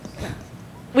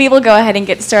We will go ahead and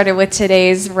get started with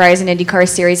today's Verizon IndyCar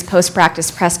Series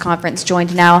post-practice press conference,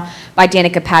 joined now by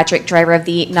Danica Patrick, driver of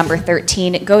the number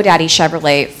 13 GoDaddy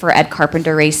Chevrolet for Ed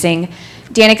Carpenter Racing.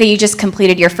 Danica, you just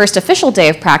completed your first official day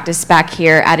of practice back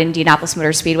here at Indianapolis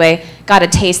Motor Speedway. Got a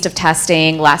taste of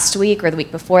testing last week or the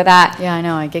week before that. Yeah, I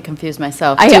know. I get confused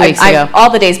myself. 2 weeks ago.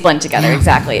 All the days blend together,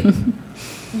 exactly.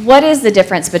 What is the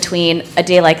difference between a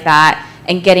day like that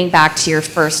and getting back to your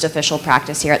first official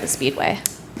practice here at the Speedway?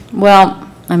 Well,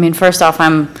 I mean, first off,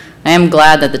 I am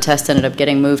glad that the test ended up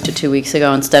getting moved to 2 weeks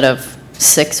ago instead of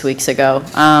 6 weeks ago,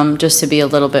 just to be a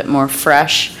little bit more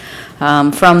fresh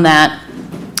from that.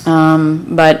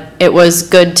 But it was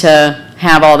good to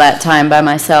have all that time by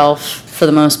myself for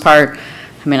the most part.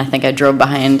 I mean, I think I drove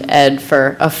behind Ed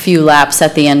for a few laps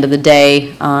at the end of the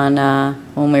day on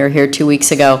when we were here 2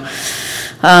 weeks ago.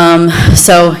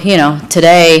 So, you know,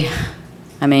 today,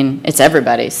 I mean, it's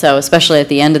everybody. So especially at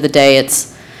the end of the day,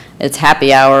 it's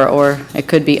happy hour, or it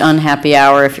could be unhappy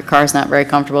hour if your car's not very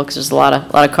comfortable, because there's a lot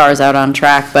of cars out on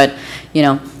track. But you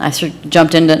know, I sort of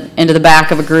jumped into the back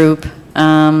of a group,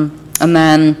 and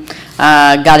then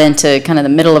got into kind of the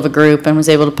middle of a group and was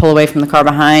able to pull away from the car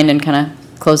behind and kind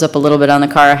of close up a little bit on the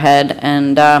car ahead.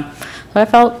 And so I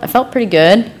felt pretty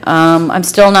good. I'm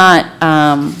still not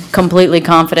completely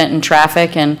confident in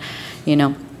traffic, and you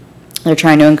know, they're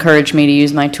trying to encourage me to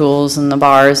use my tools and the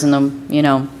bars and the, you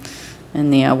know,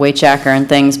 and the weight checker and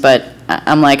things, but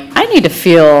I'm like, I need to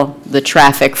feel the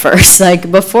traffic first.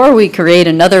 Like, before we create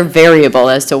another variable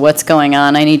as to what's going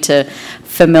on, I need to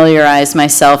familiarize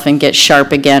myself and get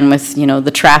sharp again with, you know, the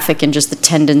traffic and just the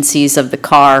tendencies of the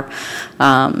car.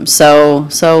 So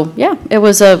yeah, it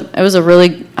was a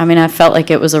really, I mean, I felt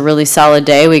like it was a really solid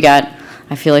day.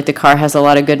 I feel like the car has a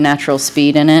lot of good natural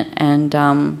speed in it, and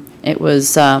it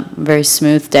was a very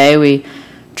smooth day. We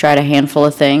tried a handful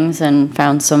of things and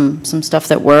found some stuff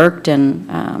that worked, and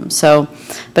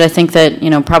but I think that, you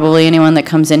know, probably anyone that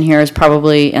comes in here is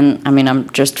probably, and I mean, I'm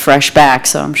just fresh back,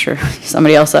 so I'm sure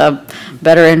somebody else will have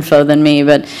better info than me,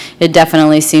 but it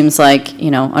definitely seems like,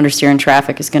 you know, understeer in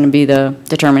traffic is going to be the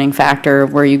determining factor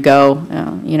of where you go.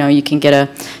 You know, you can get a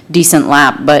decent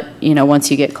lap, but you know, once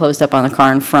you get closed up on the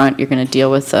car in front, you're going to deal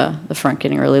with the front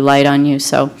getting really light on you.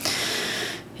 So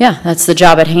yeah, that's the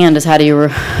job at hand, is how do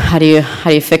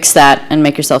you fix that and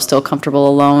make yourself still comfortable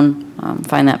alone,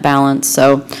 find that balance.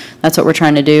 So that's what we're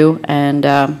trying to do, and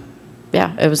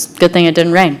yeah, it was a good thing it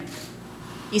didn't rain.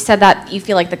 You said that you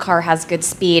feel like the car has good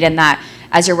speed, and that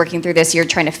as you're working through this, you're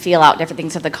trying to feel out different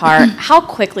things of the car. How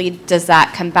quickly does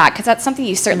that come back? Because that's something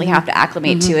you certainly have to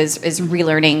acclimate to, is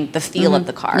relearning the feel of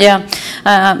the car. Yeah,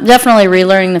 definitely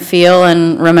relearning the feel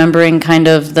and remembering kind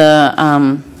of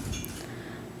the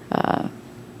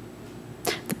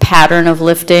pattern of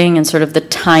lifting and sort of the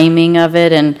timing of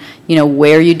it, and you know,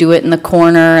 where you do it in the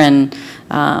corner, and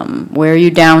where you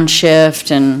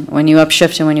downshift, and when you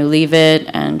upshift and when you leave it,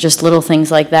 and just little things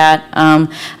like that.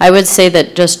 I would say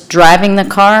that just driving the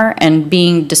car and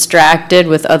being distracted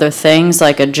with other things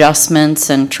like adjustments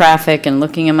and traffic and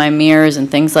looking in my mirrors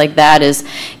and things like that is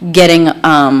getting,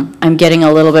 I'm getting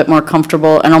a little bit more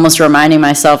comfortable and almost reminding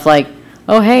myself, like,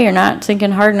 oh, hey, you're not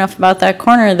thinking hard enough about that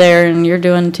corner there, and you're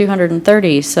doing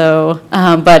 230. So,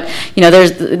 but you know,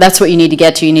 that's what you need to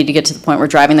get to. You need to get to the point where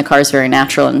driving the car is very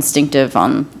natural and instinctive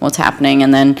on what's happening,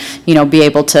 and then, you know, be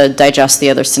able to digest the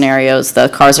other scenarios, the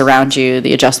cars around you,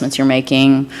 the adjustments you're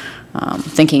making,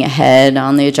 thinking ahead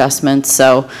on the adjustments.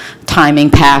 So, timing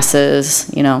passes.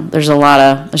 You know,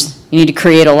 you need to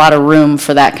create a lot of room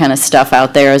for that kind of stuff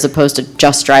out there, as opposed to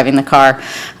just driving the car.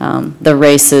 The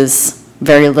race is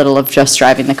very little of just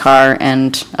driving the car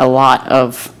and a lot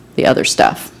of the other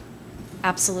stuff.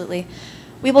 Absolutely.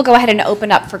 We will go ahead and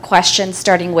open up for questions,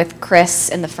 starting with Chris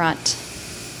in the front.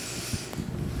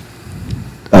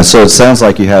 So it sounds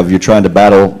like you're trying to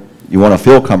battle, you want to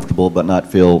feel comfortable but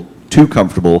not feel too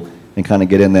comfortable, and kind of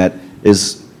get in that.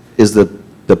 Is the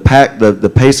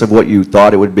pace of what you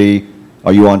thought it would be,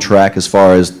 are you on track as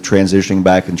far as transitioning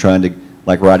back and trying to,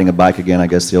 like riding a bike again, I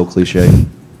guess the old cliche?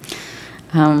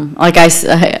 Like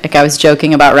I was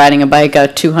joking about riding a bike, a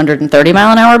 230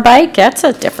 mile an hour bike. That's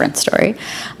a different story.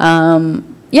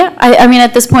 Yeah, I mean,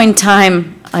 at this point in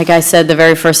time, like I said, the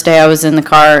very first day I was in the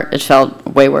car, it felt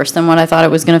way worse than what I thought it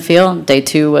was going to feel. Day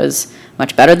 2 was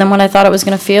much better than what I thought it was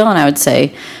going to feel. And I would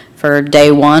say for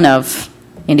day 1 of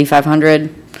Indy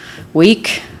 500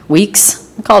 weeks,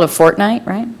 I call it a fortnight,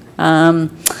 right?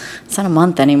 It's not a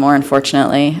month anymore,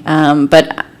 unfortunately.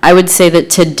 But I would say that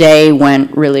today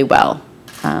went really well.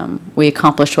 We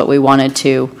accomplished what we wanted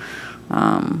to.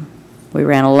 We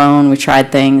ran alone, we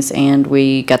tried things, and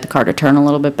we got the car to turn a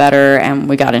little bit better, and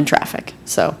we got in traffic.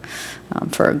 So,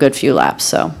 for a good few laps.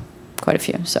 So, quite a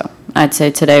few. So I'd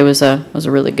say today was a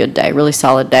really good day, really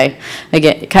solid day.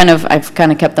 Again, I've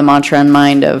kind of kept the mantra in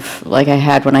mind of like I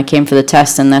had when I came for the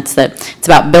test, and that's that it's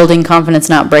about building confidence,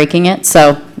 not breaking it.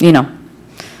 So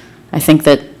I think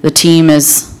that the team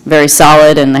is very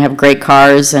solid, and they have great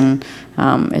cars, and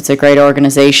it's a great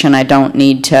organization. We don't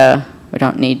need to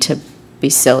be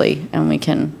silly, and we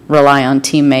can rely on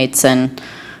teammates and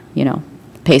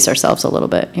pace ourselves a little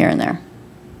bit here and there.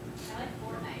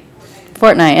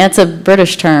 Fortnite, it's a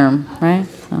British term, right?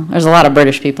 So there's a lot of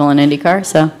British people in IndyCar,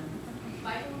 so.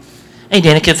 Hey,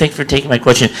 Danica, thanks for taking my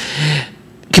question.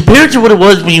 Compared to what it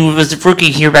was when you was a rookie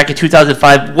here back in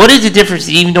 2005, what is the difference,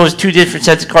 even though it's two different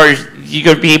sets of cars, you're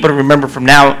going to be able to remember from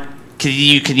now, because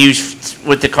you can use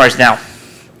with the cars now?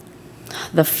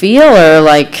 The feel, or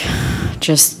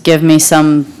just give me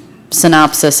some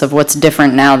synopsis of what's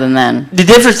different now than then? The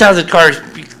different styles of cars,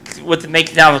 what they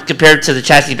make now compared to the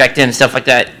chassis back then and stuff like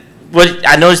that.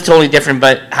 I know it's totally different,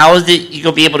 but how is it you're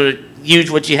going to be able to use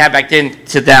what you had back then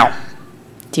to now?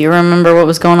 Do you remember what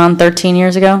was going on 13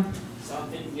 years ago?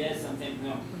 Something yes, something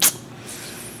no.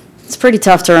 It's pretty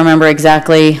tough to remember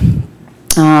exactly,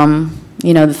 the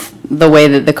way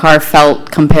that the car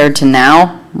felt compared to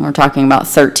now. We're talking about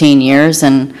 13 years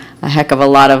and a heck of a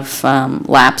lot of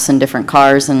laps in different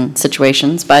cars and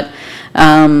situations. But,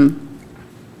 I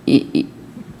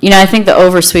think the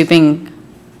oversweeping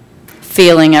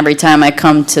feeling every time I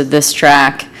come to this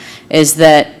track is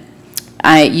that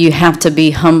you have to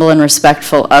be humble and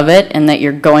respectful of it, and that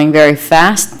you're going very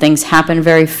fast. Things happen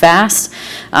very fast.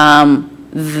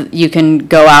 You can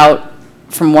go out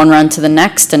from one run to the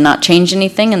next and not change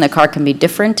anything, and the car can be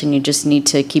different, and you just need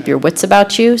to keep your wits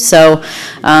about you. So,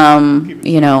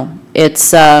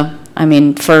 it's,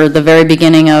 for the very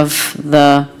beginning of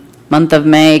the month of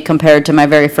May compared to my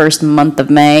very first month of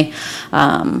May,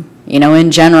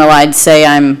 in general, I'd say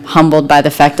I'm humbled by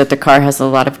the fact that the car has a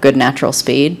lot of good natural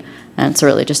speed, and it's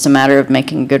really just a matter of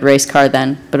making a good race car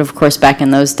then. But of course, back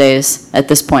in those days, at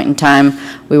this point in time,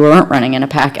 we weren't running in a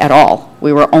pack at all.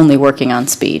 We were only working on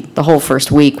speed. The whole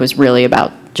first week was really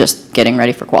about just getting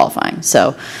ready for qualifying.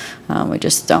 So we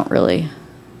just don't really,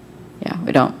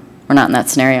 we're not in that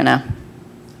scenario now.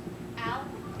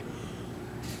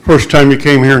 First time you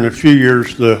came here in a few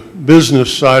years, the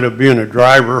business side of being a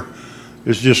driver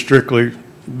is just strictly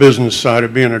business side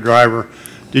of being a driver.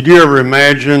 Did you ever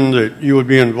imagine that you would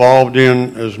be involved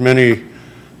in as many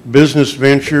business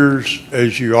ventures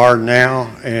as you are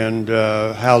now, and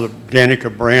how the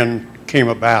Danica brand came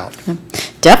about?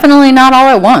 Definitely not all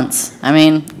at once. I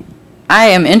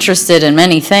am interested in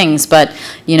many things, but,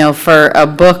 for a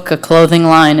book, a clothing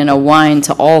line, and a wine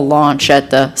to all launch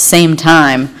at the same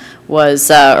time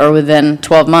was, or within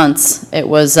 12 months, it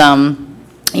was,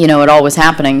 it all was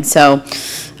happening. So,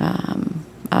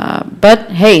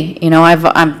 but hey,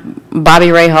 Bobby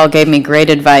Rahal gave me great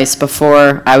advice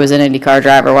before I was an IndyCar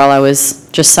driver while I was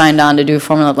just signed on to do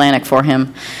Formula Atlantic for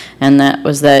him. And that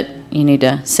was that you need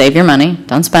to save your money,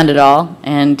 don't spend it all,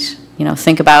 and,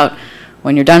 think about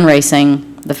when you're done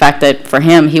racing, the fact that for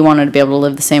him, he wanted to be able to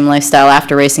live the same lifestyle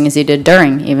after racing as he did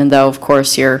during, even though, of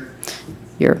course, your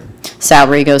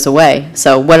salary goes away.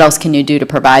 So what else can you do to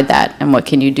provide that, and what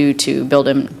can you do to build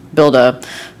a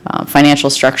financial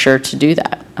structure to do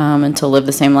that, and to live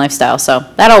the same lifestyle? So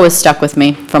that always stuck with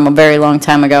me from a very long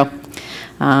time ago.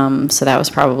 So that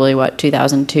was probably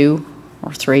 2002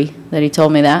 or 3 that he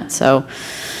told me that. So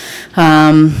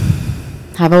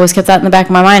I've always kept that in the back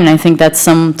of my mind, and I think that's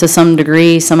to some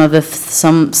degree some of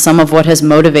what has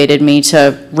motivated me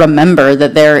to remember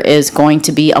that there is going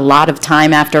to be a lot of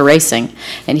time after racing.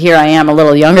 And here I am, a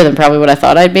little younger than probably what I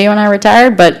thought I'd be when I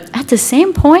retired, but at the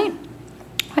same point,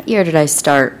 what year did I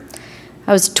start?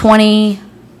 I was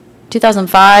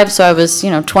 2005, so I was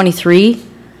 23.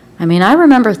 I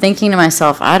remember thinking to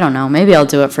myself, I don't know, maybe I'll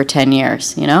do it for 10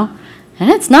 years, and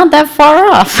it's not that far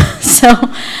off. So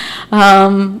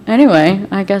anyway,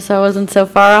 I guess I wasn't so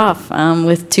far off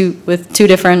with two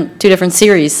different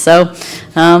series. So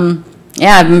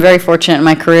I've been very fortunate in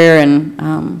my career, and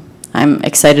I'm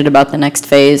excited about the next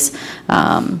phase.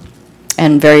 I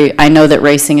know that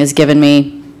racing has given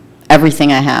me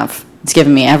everything I have. It's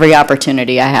given me every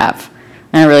opportunity I have,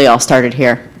 and it really all started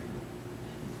here.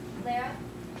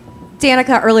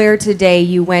 Danica, earlier today,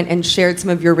 you went and shared some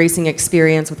of your racing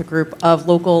experience with a group of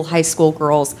local high school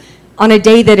girls. On a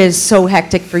day that is so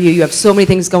hectic for you, you have so many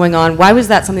things going on, why was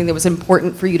that something that was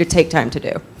important for you to take time to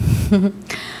do?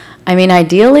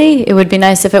 Ideally, it would be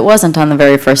nice if it wasn't on the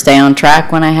very first day on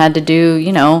track when I had to do,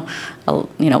 a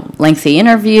lengthy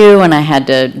interview, and I had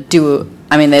to do,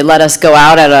 they let us go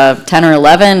out at 10 or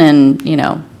 11 and,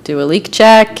 do a leak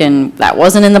check, and that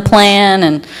wasn't in the plan,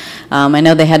 and I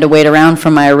know they had to wait around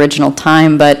for my original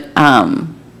time, but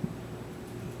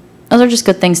those are just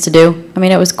good things to do. I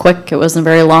mean, it was quick, it wasn't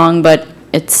very long, but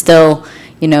it's still,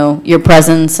 your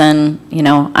presence, and,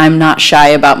 I'm not shy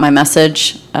about my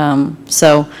message.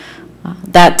 So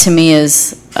that to me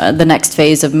is the next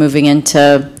phase of moving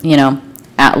into,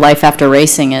 at life after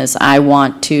racing is I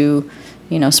want to,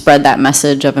 spread that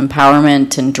message of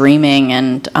empowerment and dreaming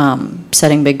and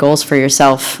setting big goals for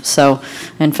yourself. So,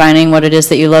 and finding what it is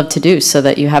that you love to do so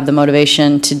that you have the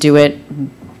motivation to do it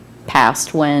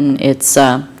past when it's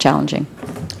challenging.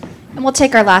 And we'll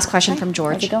take our last question from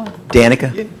George.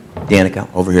 Danica,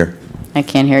 over here. I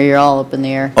can't hear you, all up in the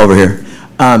air. Over here.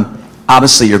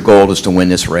 Obviously, your goal is to win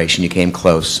this race, and you came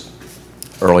close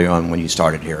early on when you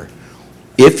started here.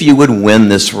 If you would win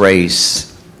this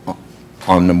race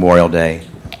on Memorial Day,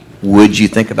 would you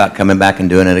think about coming back and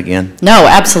doing it again? No,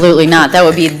 absolutely not. That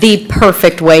would be the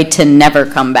perfect way to never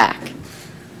come back.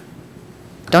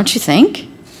 Don't you think?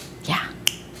 Yeah.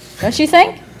 Don't you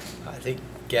think? I think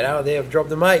get out of there, drop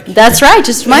the mic. That's right.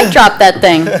 Just mic drop that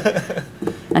thing.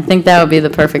 I think that would be the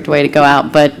perfect way to go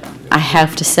out. But I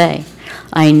have to say,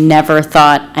 I never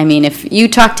thought, if you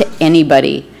talk to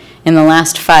anybody in the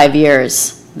last 5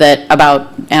 years that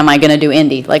about, am I going to do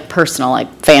Indy, like personal,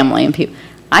 like family and people,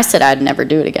 I said I'd never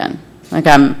do it again. Like,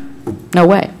 no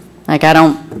way. Like,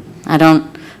 I'm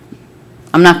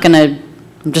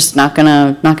just not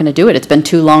gonna do it. It's been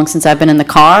too long since I've been in the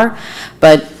car,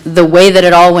 but the way that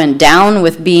it all went down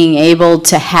with being able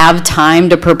to have time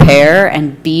to prepare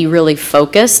and be really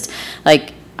focused,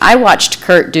 like, I watched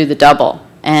Kurt do the double,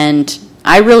 and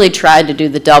I really tried to do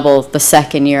the double the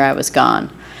second year I was gone.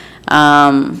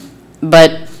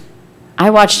 But I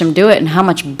watched him do it, and how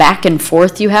much back and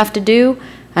forth you have to do.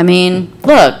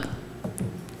 Look,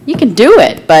 you can do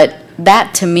it, but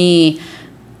that to me,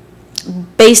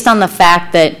 based on the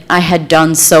fact that I had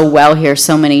done so well here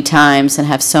so many times and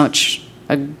have such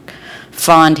a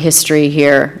fond history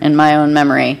here in my own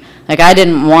memory, like, I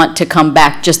didn't want to come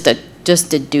back just to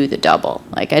do the double.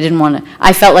 Like, I didn't want to.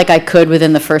 I felt like I could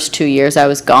within the first 2 years I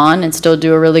was gone and still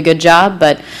do a really good job,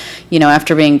 but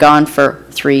after being gone for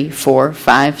 3, 4,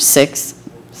 5, 6,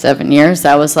 7 years,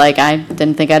 I was like, I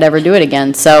didn't think I'd ever do it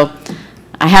again. So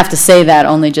I have to say that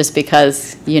only just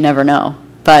because you never know.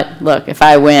 But look, if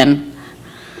I win,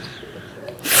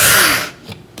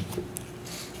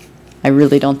 I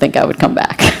really don't think I would come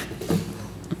back.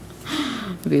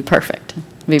 It'd be perfect.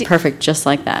 It'd be perfect just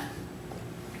like that.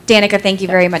 Danica, thank you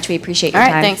very much. We appreciate your All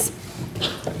time. right, thanks.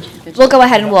 We'll go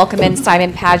ahead and welcome in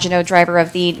Simon Pagino, driver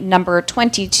of the number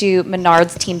 22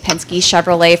 Menards Team Penske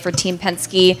Chevrolet for Team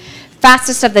Penske.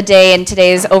 Fastest of the day in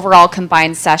today's overall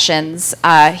combined sessions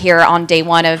here on day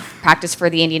one of practice for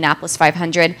the Indianapolis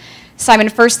 500. Simon,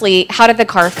 firstly, how did the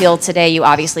car feel today? You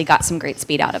obviously got some great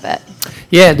speed out of it.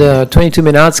 Yeah, the 22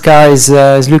 Menards car is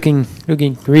looking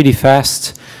really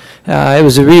fast. It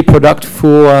was a really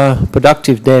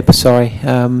productive day.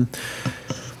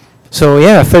 So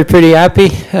yeah, I felt pretty happy.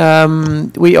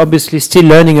 We obviously still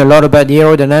learning a lot about the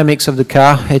aerodynamics of the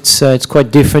car. It's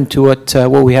quite different to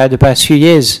what we had the past few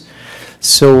years.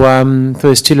 So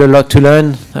there's still a lot to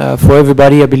learn for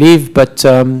everybody, I believe. But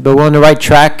we're on the right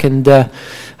track, and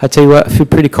I tell you what, I feel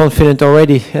pretty confident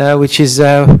already, which is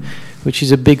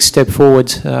a big step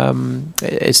forward.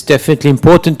 It's definitely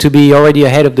important to be already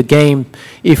ahead of the game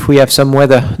if we have some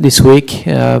weather this week.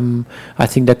 I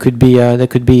think that could be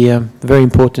very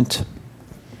important.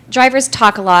 Drivers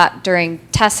talk a lot during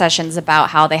test sessions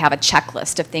about how they have a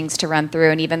checklist of things to run through,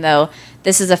 and even though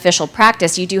this is official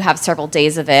practice, you do have several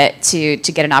days of it to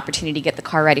get an opportunity to get the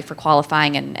car ready for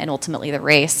qualifying and ultimately the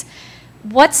race.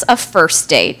 What's a first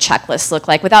day checklist look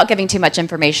like? Without giving too much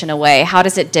information away, how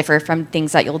does it differ from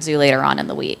things that you'll do later on in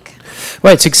the week?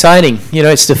 Well, it's exciting.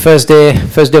 It's the first day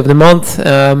of the month,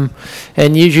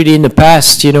 and usually in the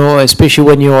past, especially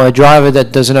when you're a driver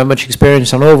that doesn't have much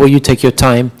experience on oval, you take your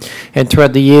time. And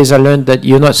throughout the years, I learned that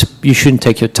you shouldn't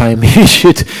take your time. You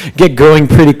should get going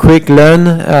pretty quick,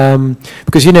 learn,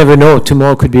 because you never know.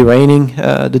 Tomorrow could be raining.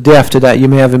 The day after that, you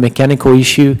may have a mechanical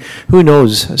issue. Who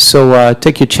knows? So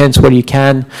take your chance while you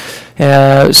can.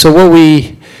 So what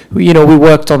we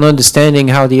worked on understanding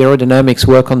how the aerodynamics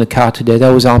work on the car today.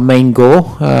 That was our main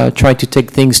goal. Try to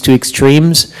take things to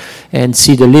extremes and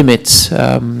see the limits.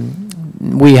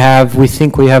 we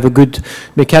think we have a good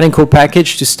mechanical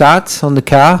package to start on the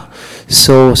car,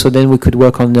 so then we could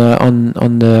work on the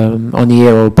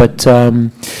aero. But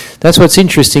that's what's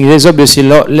interesting. There's obviously a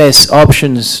lot less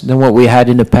options than what we had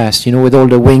in the past. With all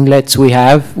the winglets we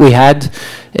had,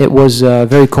 it was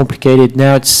very complicated.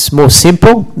 Now it's more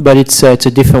simple, but it's a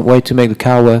different way to make the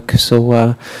car work.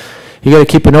 So you got to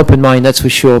keep an open mind, that's for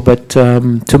sure. But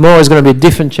tomorrow is going to be a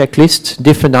different checklist,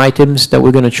 different items that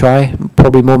we're going to try,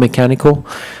 probably more mechanical.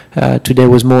 Today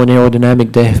was more an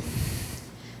aerodynamic day.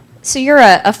 So you're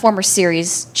a former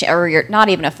series, or you're not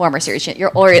even a former series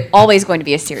champion. You're always going to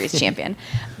be a series champion,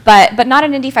 but not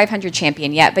an Indy 500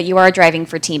 champion yet. But you are driving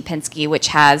for Team Penske, which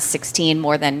has 16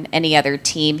 more than any other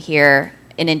team here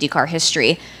in IndyCar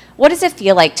history. What does it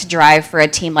feel like to drive for a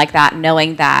team like that,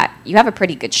 knowing that you have a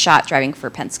pretty good shot driving for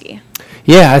Penske?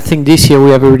 Yeah, I think this year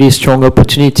we have a really strong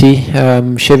opportunity.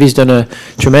 Chevy's done a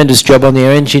tremendous job on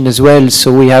their engine as well,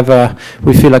 so we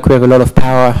feel like we have a lot of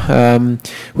power,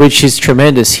 which is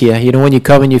tremendous here. When you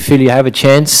come and you feel you have a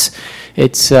chance,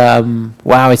 it's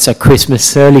wow, it's like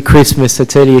Christmas, early Christmas, I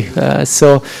tell you.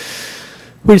 So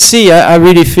we'll see. I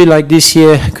really feel like this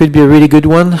year could be a really good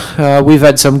one. We've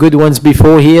had some good ones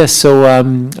before here, so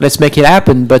let's make it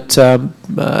happen. But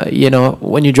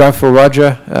when you drive for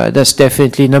Roger, that's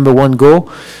definitely number one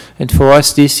goal. And for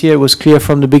us this year, it was clear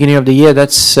from the beginning of the year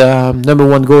that's number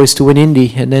one goal is to win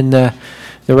Indy, and then the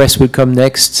rest will come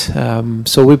next.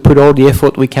 So we put all the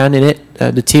effort we can in it.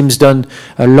 The team's done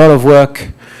a lot of work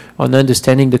on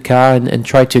understanding the car and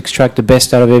try to extract the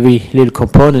best out of every little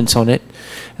components on it.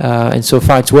 And so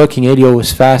far it's working. Elio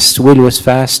was fast, Will was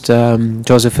fast,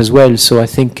 Joseph as well. So I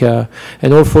think,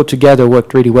 and all four together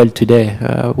worked really well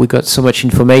today. We got so much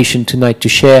information tonight to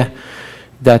share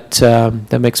that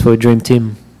makes for a dream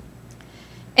team.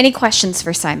 Any questions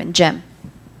for Simon? Jim?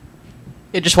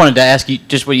 I just wanted to ask you,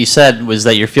 just what you said was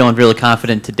that you're feeling really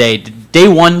confident today. Did day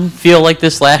one feel like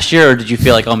this last year, or did you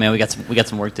feel like, oh man, we got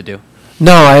some work to do?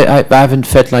 No, I haven't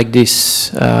felt like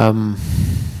this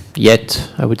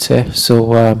yet, I would say.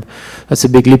 So that's a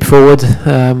big leap forward.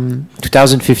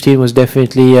 2015 was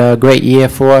definitely a great year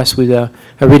for us with a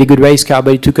really good race car,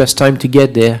 but it took us time to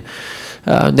get there.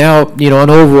 Now, on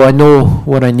Ovo, I know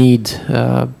what I need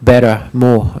better,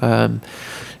 more.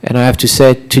 And I have to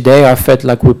say, today I felt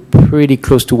like we're pretty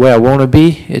close to where I want to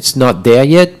be. It's not there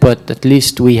yet, but at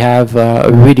least we have a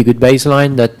really good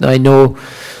baseline that I know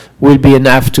will be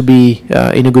enough to be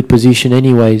in a good position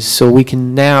anyways. So we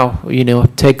can now,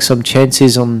 take some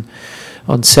chances on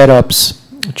setups,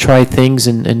 try things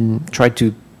and try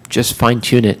to just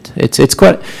fine-tune it. It's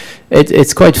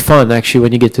quite fun, actually,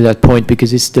 when you get to that point,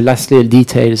 because it's the last little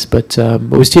details, but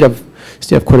we still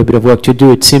have quite a bit of work to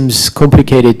do. It seems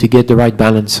complicated to get the right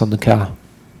balance on the car.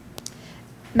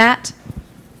 Matt?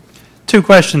 2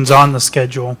 questions on the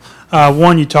schedule.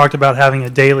 One, you talked about having a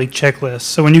daily checklist.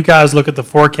 So when you guys look at the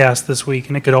forecast this week,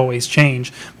 and it could always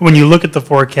change, but when you look at the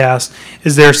forecast,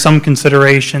 is there some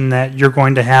consideration that you're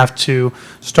going to have to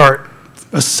start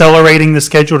accelerating the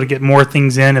schedule to get more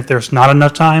things in if there's not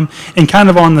enough time? And kind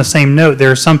of on the same note,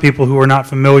 there are some people who are not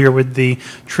familiar with the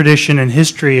tradition and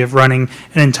history of running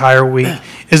an entire week.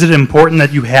 Is it important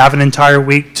that you have an entire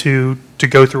week to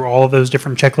go through all of those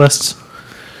different checklists?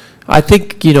 I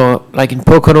think, like in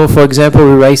Pocono, for example,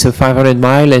 we race a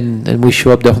 500-mile and we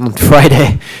show up there on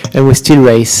Friday and we still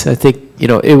race. I think,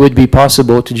 it would be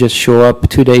possible to just show up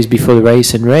 2 days before the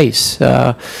race and race.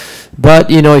 But,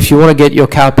 if you want to get your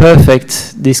car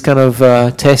perfect, these kind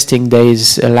of testing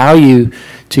days allow you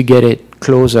to get it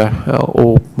closer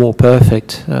or more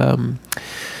perfect.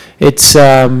 It's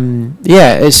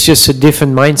just a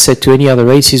different mindset to any other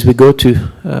races we go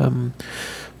to.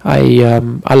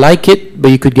 I like it, but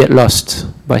you could get lost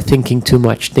by thinking too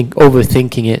much,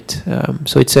 overthinking it.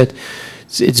 So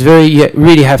it's very, you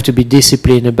really have to be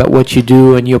disciplined about what you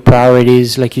do and your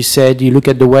priorities. Like you said, you look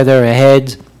at the weather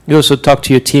ahead. You also talk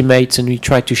to your teammates and you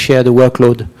try to share the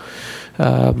workload.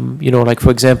 Like for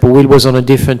example, Will was on a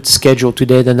different schedule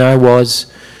today than I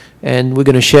was, and we're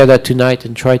going to share that tonight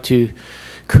and try to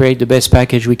create the best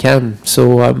package we can.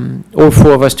 So all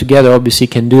 4 of us together obviously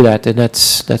can do that, and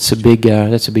that's a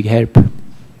big help.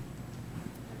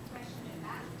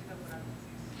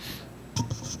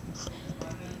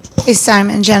 Hey,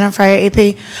 Simon, Jennifer,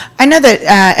 AP. I know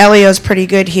that Elio's pretty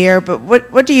good here, but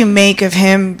what do you make of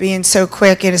him being so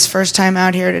quick in his first time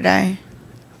out here today?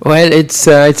 Well, it's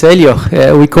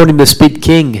Elio. We call him the Speed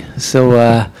King, so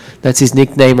that's his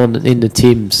nickname in the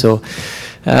team. So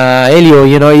Elio,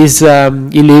 he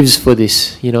lives for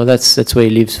this. That's what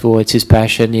he lives for. It's his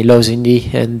passion. He loves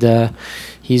Indy, and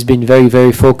he's been very,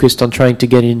 very focused on trying to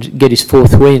get his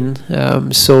 4th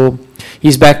win. So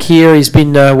he's back here. He's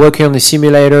been working on the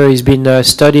simulator. He's been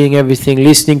studying everything,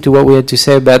 listening to what we had to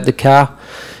say about the car,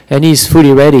 and he's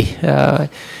fully ready.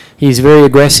 He's very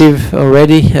aggressive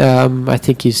already. I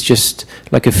think he's just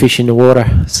like a fish in the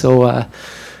water. So, I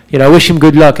wish him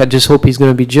good luck. I just hope he's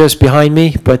going to be just behind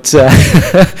me. But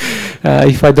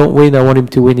if I don't win, I want him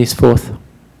to win his fourth.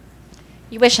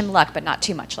 You wish him luck, but not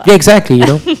too much luck. Yeah, exactly,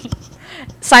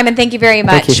 Simon, thank you very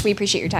Thank much. you. We appreciate your time.